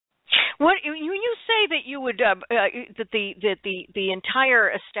What you say that you would that the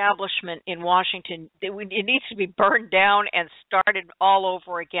entire establishment in Washington it needs to be burned down and started all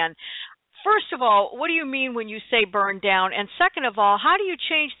over again. First of all, what do you mean when you say burn down? And second of all, how do you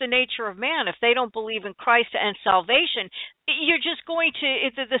change the nature of man if they don't believe in Christ and salvation? You're just going to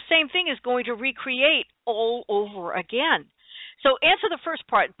the same thing is going to recreate all over again. So answer the first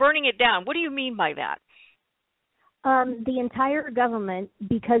part, burning it down. What do you mean by that? The entire government,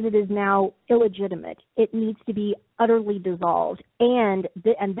 because it is now illegitimate, it needs to be utterly dissolved. And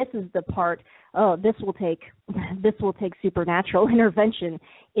this is the part. Oh, this will take supernatural intervention.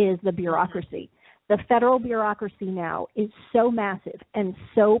 Is the bureaucracy. The federal bureaucracy now is so massive and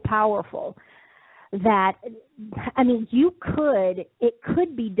so powerful that, I mean, it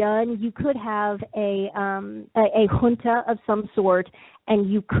could be done. You could have a junta of some sort,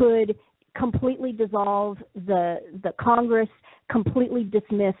 and you could completely dissolve the Congress, completely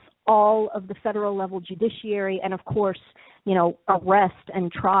dismiss all of the federal level judiciary, and of course, arrest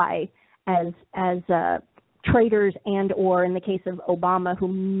and try as traitors, and or in the case of Obama,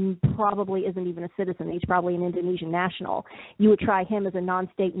 who probably isn't even a citizen, he's probably an Indonesian national, you would try him as a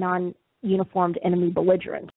non-state, non-uniformed enemy belligerent.